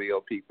 terminally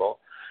ill people,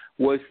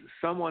 was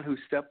someone who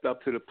stepped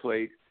up to the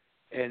plate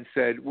and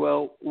said,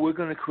 "Well, we're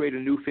going to create a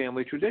new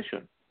family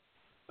tradition."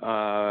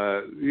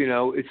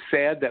 It's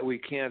sad that we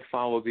can't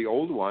follow the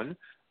old one.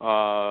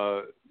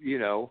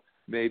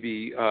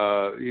 Maybe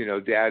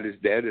dad is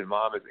dead and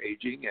mom is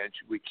aging, and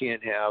we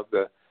can't have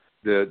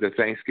the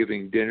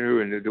Thanksgiving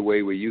dinner in the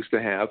way we used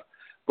to have.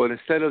 But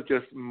instead of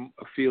just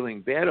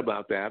feeling bad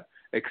about that,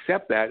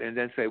 accept that and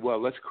then say,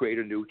 well, let's create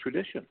a new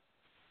tradition.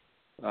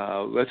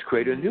 Let's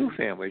create a new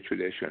family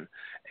tradition.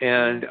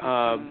 And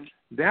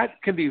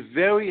that can be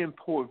very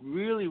important,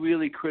 really,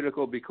 really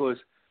critical, because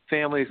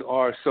families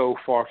are so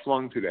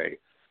far-flung today.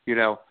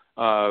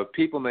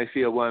 People may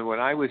feel, when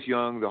I was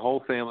young, the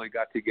whole family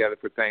got together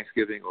for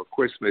Thanksgiving or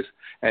Christmas,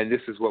 and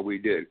this is what we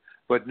did.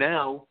 But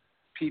now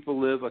people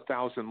live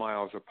 1,000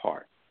 miles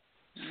apart.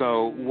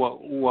 So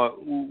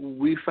what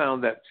we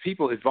found that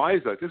people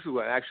advise us, this is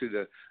what actually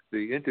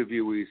the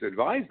interviewees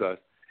advised us,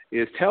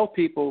 is tell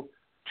people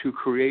to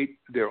create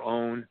their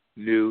own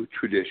new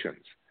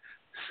traditions.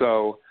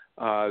 So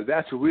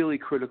that's really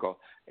critical.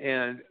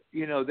 And,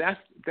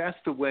 that's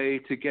the way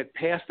to get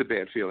past the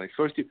bad feelings.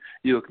 First,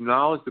 you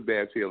acknowledge the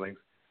bad feelings,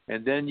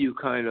 and then you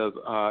kind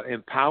of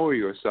empower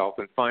yourself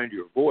and find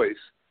your voice,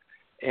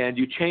 and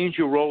you change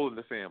your role in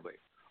the family,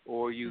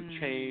 or you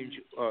change,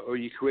 or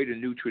you create a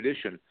new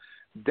tradition.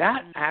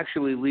 That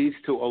actually leads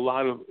to a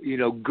lot of,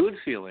 good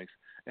feelings,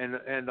 and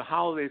the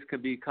holidays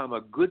can become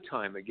a good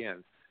time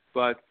again.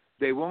 But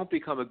they won't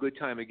become a good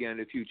time again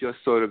if you just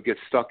sort of get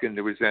stuck in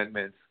the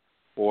resentments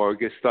or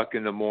get stuck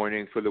in the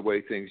mourning for the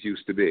way things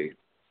used to be.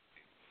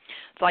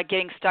 it's like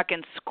getting stuck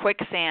in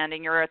quicksand,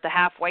 and you're at the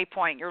halfway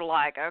point. You're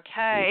like,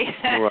 okay,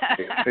 right,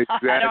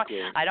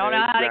 exactly. I don't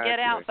know how to get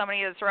out.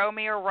 Somebody to throw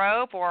me a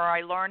rope, or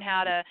I learn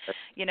how to,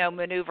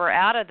 maneuver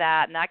out of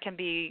that, and that can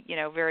be,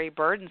 very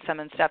burdensome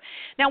and stuff.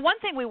 Now, one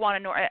thing we want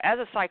to know, as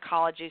a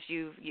psychologist,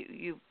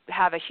 you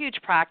have a huge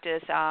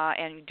practice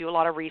and you do a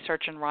lot of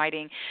research and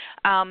writing.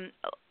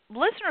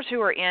 Listeners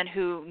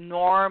who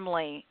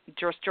normally,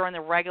 just during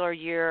the regular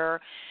year,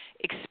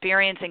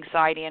 experience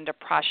anxiety and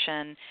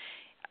depression,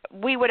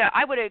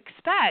 I would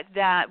expect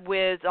that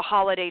with the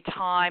holiday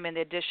time and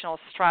the additional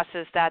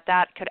stresses that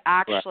could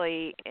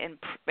actually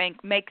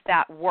make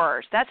that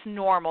worse. That's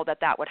normal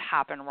that would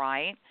happen,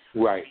 right?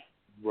 Right,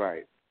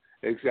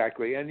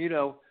 exactly. And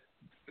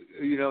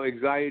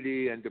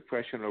anxiety and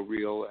depression are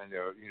real, and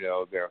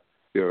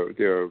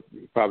they're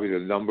probably the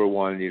number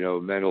one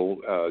mental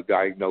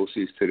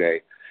diagnoses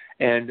today.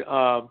 And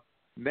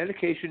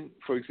medication,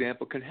 for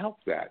example, can help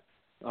that.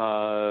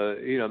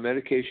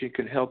 Medication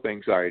can help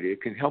anxiety.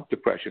 It can help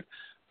depression.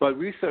 But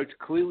research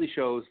clearly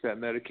shows that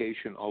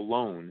medication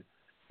alone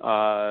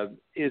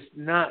is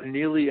not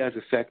nearly as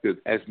effective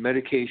as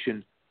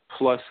medication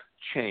plus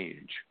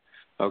change.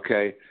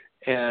 Okay?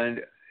 And,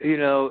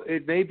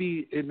 it may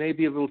be a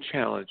little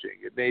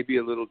challenging. It may be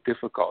a little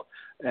difficult.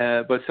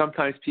 But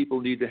sometimes people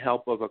need the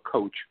help of a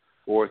coach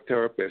or a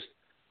therapist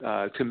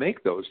to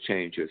make those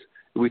changes.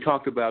 We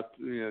talked about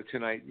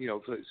tonight,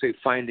 say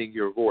finding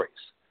your voice.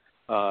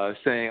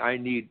 Saying I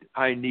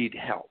need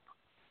help.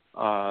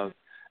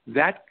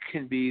 That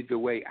can be the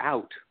way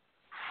out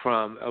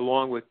from,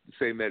 along with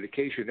say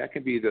medication. That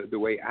can be the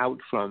way out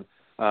from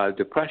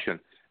depression.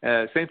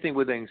 Same thing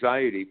with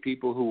anxiety.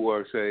 People who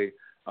are say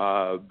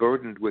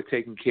burdened with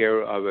taking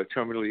care of a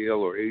terminally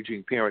ill or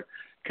aging parent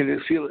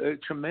can feel a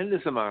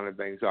tremendous amount of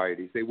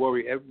anxieties. They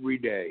worry every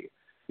day.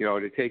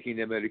 They're taking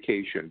their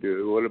medication,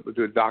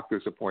 to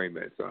doctor's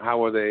appointments.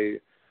 How are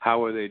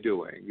they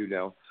doing?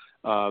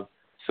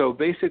 So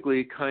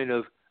basically kind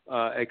of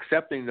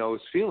accepting those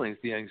feelings,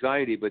 the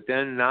anxiety, but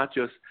then not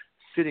just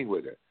sitting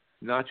with it,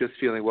 not just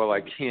feeling, well,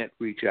 I can't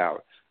reach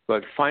out,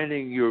 but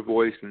finding your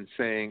voice and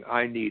saying,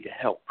 I need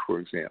help, for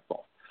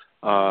example.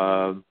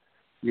 And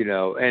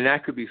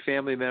that could be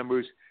family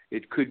members.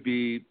 It could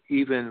be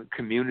even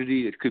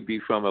community. It could be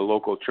from a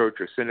local church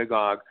or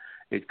synagogue.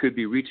 It could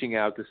be reaching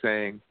out to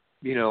saying,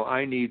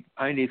 I need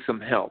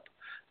some help.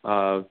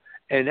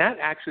 And that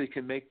actually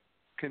can make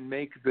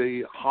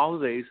the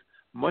holidays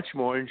much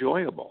more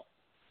enjoyable.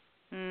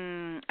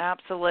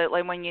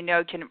 Absolutely. When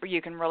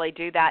you can really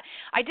do that.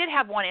 I did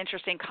have one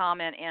interesting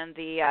comment in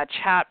the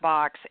chat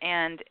box,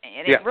 and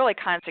it really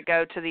kind of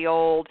go to the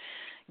old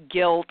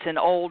guilt and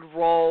old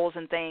roles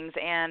and things.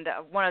 And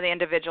one of the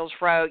individuals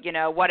wrote,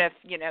 what if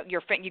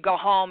you go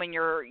home and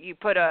you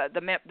put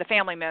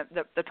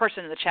the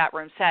person in the chat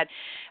room said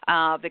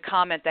the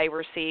comment they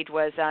received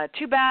was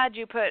too bad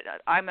you put.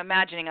 I'm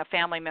imagining a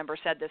family member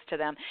said this to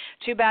them.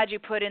 Too bad you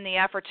put in the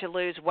effort to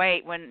lose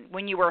weight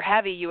when you were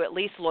heavy. You at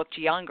least looked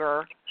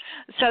younger.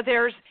 So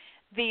there's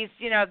these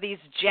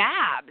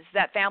jabs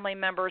that family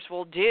members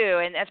will do,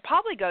 and it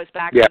probably goes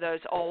back to those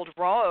old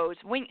roles.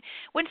 When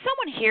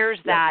someone hears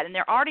that and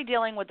they're already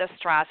dealing with the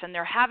stress and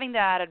they're having the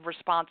added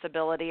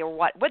responsibility or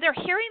when they're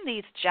hearing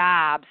these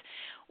jabs,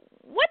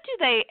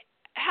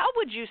 how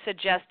would you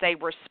suggest they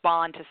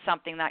respond to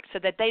something so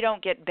that they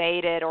don't get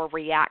baited or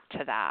react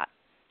to that?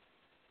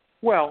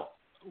 Well,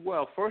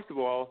 first of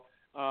all,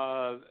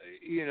 those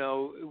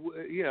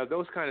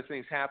kind of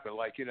things happen.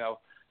 Like, you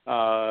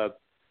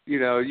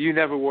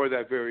never wore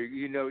that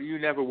you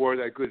never wore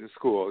that good in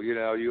school.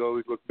 You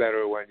always looked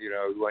better when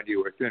you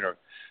were thinner.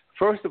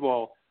 First of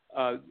all,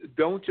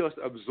 don't just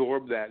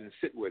absorb that and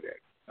sit with it.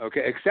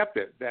 Okay, accept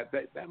it. That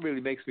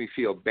really makes me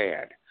feel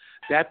bad.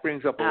 That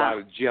brings up a lot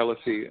of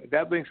jealousy.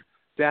 That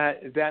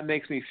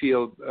makes me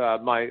feel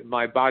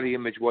my body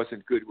image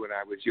wasn't good when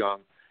I was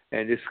young,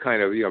 and this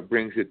kind of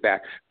brings it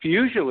back.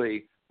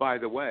 Usually, by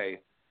the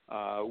way,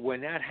 when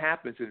that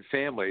happens in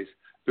families,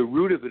 the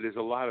root of it is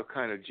a lot of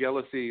kind of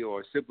jealousy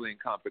or sibling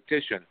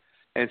competition.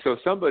 And so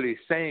somebody's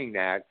saying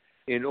that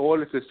in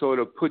order to sort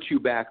of put you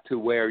back to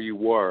where you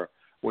were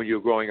when you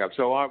were growing up.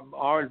 So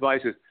our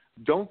advice is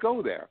don't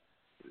go there.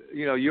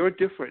 You're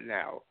different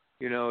now.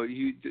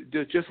 You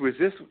just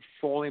resist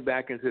falling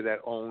back into that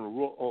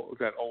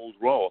old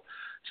role.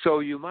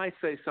 So you might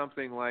say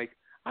something like,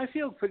 I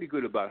feel pretty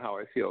good about how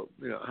I feel,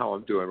 how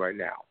I'm doing right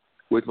now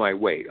with my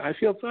weight. I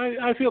feel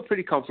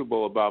pretty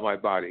comfortable about my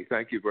body.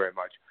 Thank you very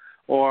much.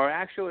 Or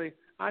actually,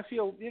 I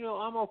feel,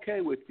 I'm okay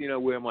with,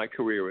 where my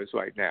career is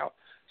right now.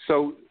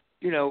 So,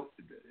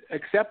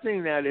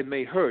 accepting that it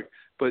may hurt,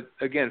 but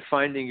again,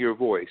 finding your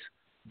voice.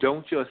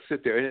 Don't just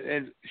sit there.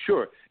 And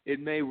sure, it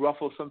may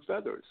ruffle some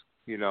feathers,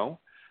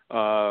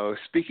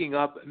 Speaking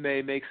up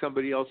may make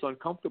somebody else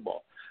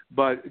uncomfortable,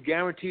 but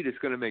guaranteed it's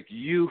going to make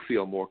you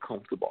feel more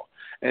comfortable.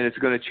 And it's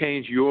going to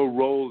change your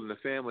role in the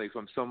family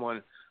from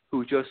someone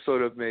who just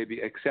sort of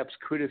maybe accepts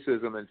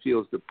criticism and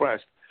feels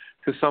depressed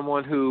to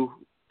someone who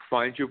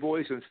finds your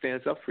voice and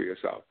stands up for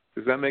yourself.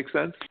 Does that make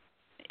sense?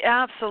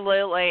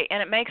 Absolutely,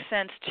 and it makes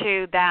sense,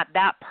 too, that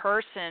that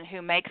person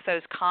who makes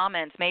those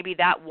comments, maybe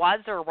that was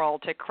their role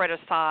to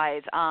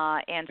criticize,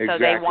 and so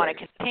they want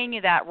to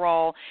continue that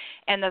role.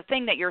 And the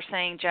thing that you're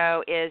saying,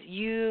 Joe, is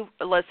you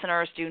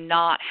listeners do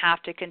not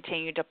have to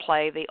continue to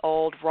play the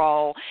old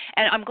role.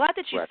 And I'm glad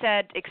that you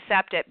said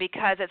accept it,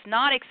 because it's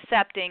not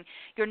accepting.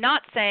 You're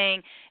not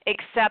saying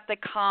accept the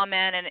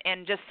comment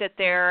and just sit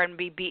there and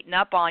be beaten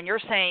up on. You're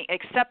saying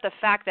accept the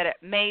fact that it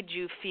made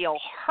you feel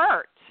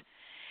hurt.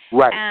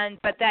 Right.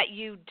 But that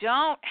you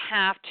don't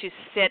have to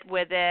sit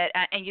with it,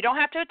 and you don't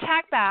have to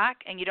attack back,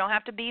 and you don't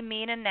have to be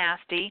mean and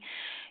nasty.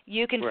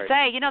 You can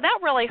say, that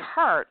really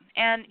hurt.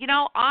 And,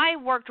 I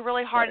worked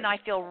really hard, and I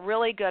feel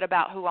really good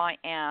about who I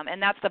am.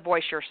 And that's the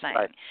voice you're saying.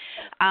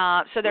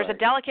 So there's a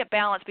delicate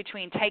balance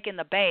between taking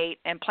the bait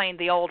and playing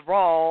the old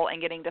role and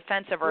getting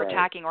defensive or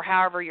attacking or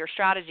however your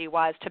strategy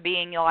was, to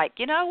being like,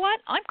 you know what,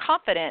 I'm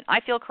confident,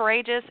 I feel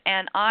courageous,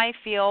 and I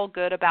feel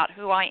good about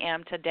who I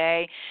am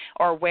today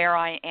or where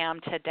I am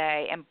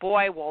today. And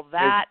boy, will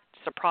that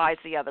surprise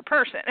the other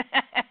person.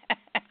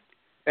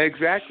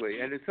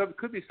 Exactly, and it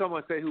could be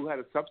someone, say, who had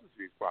a substance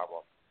abuse problem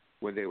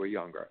when they were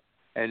younger,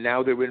 and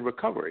now they're in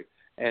recovery.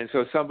 And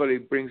so somebody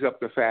brings up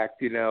the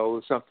fact,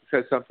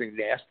 says something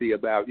nasty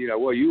about,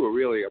 well, you were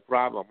really a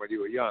problem when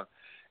you were young.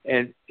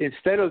 And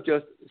instead of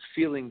just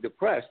feeling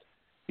depressed,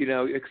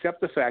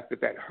 accept the fact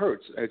that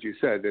hurts, as you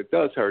said, it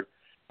does hurt,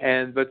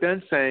 but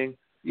then saying,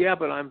 yeah,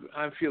 but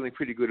I'm feeling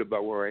pretty good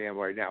about where I am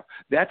right now.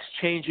 That's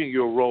changing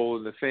your role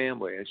in the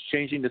family. It's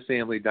changing the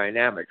family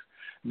dynamics.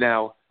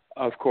 Now,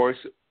 of course,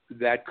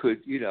 that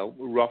could,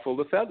 ruffle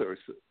the feathers,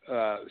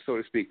 so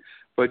to speak.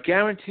 But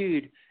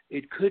guaranteed,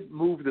 it could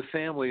move the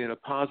family in a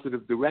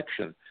positive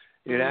direction.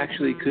 It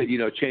actually could,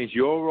 change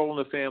your role in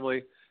the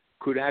family,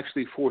 could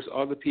actually force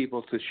other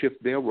people to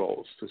shift their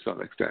roles to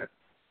some extent.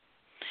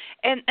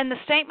 And the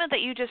statement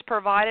that you just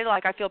provided,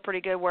 like, I feel pretty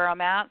good where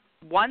I'm at,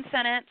 one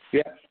sentence,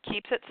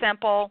 keeps it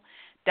simple,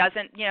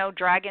 doesn't,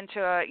 drag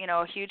into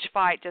a huge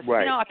fight. Just,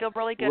 I feel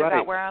really good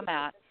about where I'm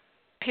at.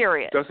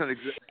 Period. Doesn't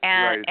exist.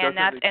 And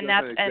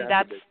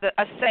that's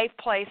a safe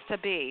place to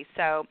be.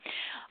 So,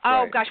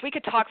 gosh, we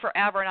could talk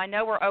forever, and I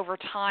know we're over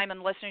time.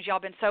 And listeners, y'all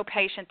been so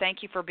patient.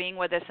 Thank you for being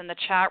with us in the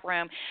chat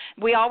room.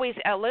 We always,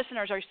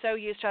 listeners are so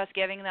used to us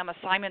giving them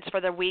assignments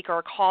for the week or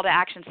a call to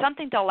action,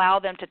 something to allow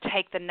them to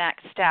take the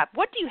next step.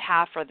 What do you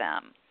have for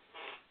them?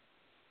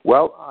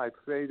 Well, I'd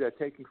say that,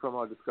 taking from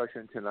our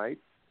discussion tonight,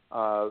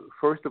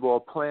 first of all,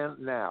 plan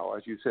now,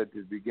 as you said at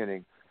the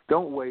beginning.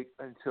 Don't wait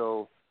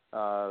until.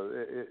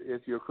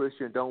 If you're a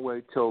Christian, don't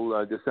wait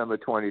till December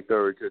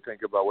 23rd to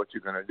think about what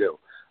you're going to do.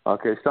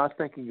 Okay, start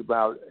thinking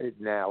about it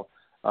now.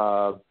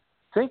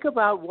 Think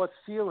about what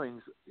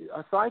feelings,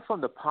 aside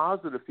from the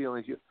positive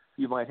feelings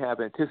you might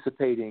have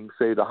anticipating,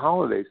 say, the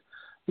holidays,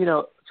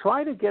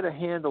 try to get a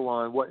handle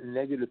on what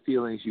negative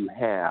feelings you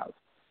have.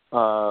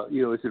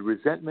 Is it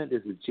resentment?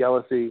 Is it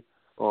jealousy?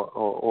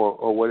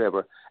 Or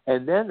whatever?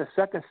 And then the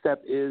second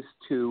step is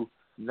to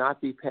not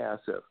be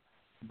passive,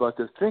 but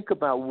to think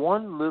about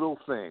one little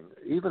thing,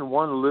 even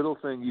one little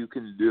thing you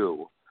can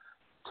do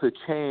to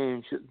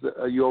change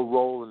your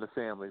role in the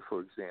family,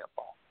 for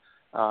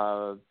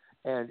example.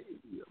 And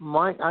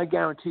I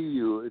guarantee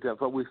you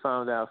that what we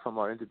found out from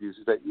our interviews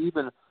is that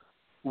even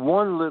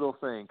one little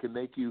thing can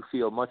make you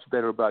feel much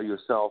better about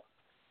yourself,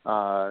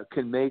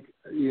 can make,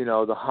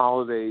 the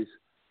holidays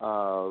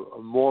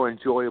more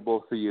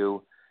enjoyable for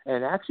you,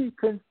 and actually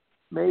can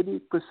maybe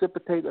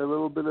precipitate a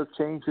little bit of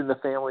change in the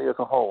family as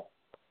a whole.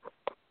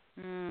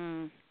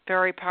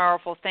 Very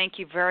powerful. Thank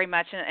you very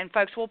much. And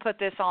folks, we'll put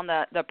this on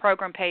the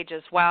program page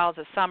as well as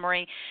a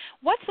summary.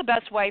 What's the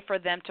best way for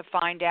them to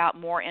find out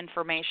more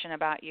information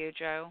about you,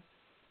 Joe?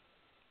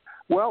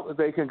 Well,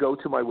 they can go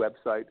to my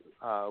website,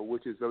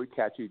 which is very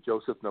catchy,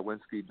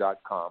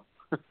 josephnowinski.com.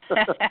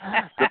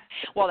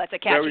 Well, that's a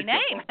catchy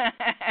name.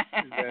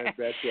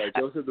 That's right,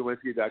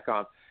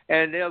 josephnowinski.com.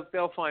 And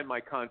they'll find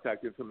my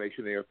contact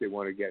information there if they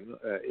want to get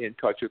in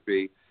touch with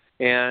me.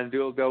 And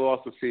they'll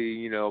also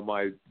see,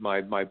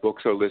 my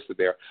books are listed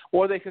there.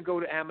 Or they can go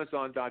to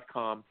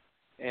Amazon.com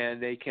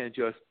and they can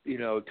just,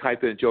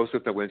 type in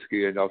Joseph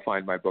Nowinski and they'll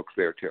find my books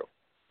there too.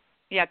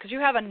 Yeah, because you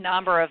have a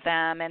number of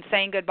them, and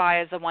Saying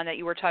Goodbye is the one that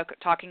you were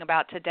talking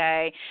about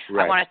today.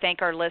 Right. I want to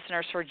thank our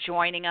listeners for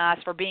joining us,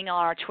 for being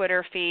on our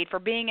Twitter feed, for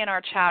being in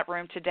our chat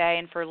room today,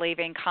 and for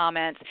leaving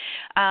comments.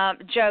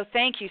 Joe,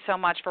 thank you so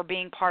much for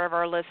being part of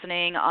our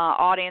listening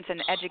audience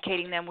and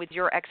educating them with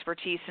your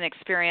expertise and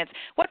experience.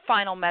 What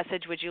final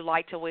message would you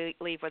like to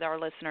leave with our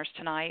listeners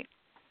tonight?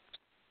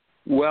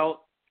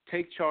 Well,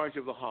 take charge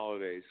of the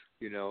holidays.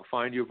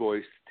 Find your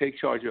voice, take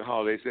charge of the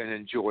holidays, and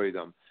enjoy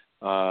them.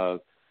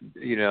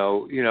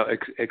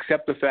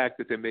 Accept the fact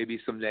that there may be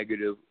some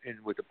negative in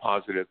with the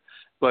positive,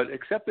 but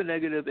accept the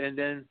negative and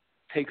then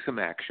take some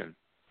action.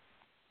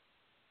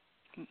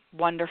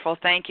 Wonderful.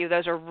 Thank you.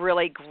 Those are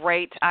really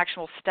great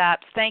actual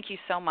steps. Thank you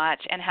so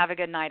much, and have a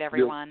good night,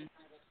 everyone.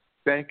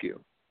 Thank you.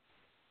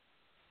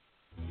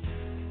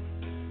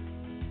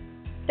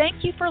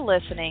 Thank you for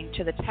listening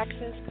to the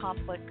Texas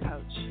Conflict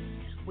Coach.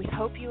 We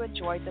hope you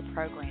enjoyed the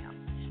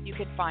program. You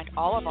can find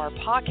all of our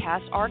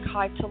podcasts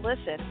archived to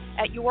listen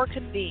at your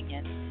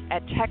convenience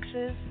at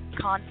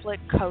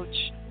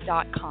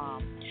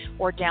TexasConflictCoach.com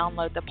or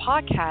download the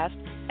podcast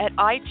at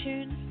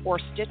iTunes or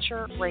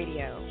Stitcher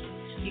Radio.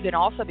 You can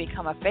also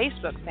become a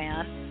Facebook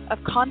fan of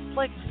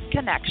Conflict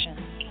Connection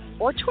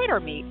or Twitter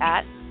me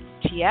at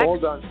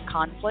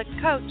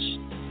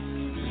TXConflictCoach.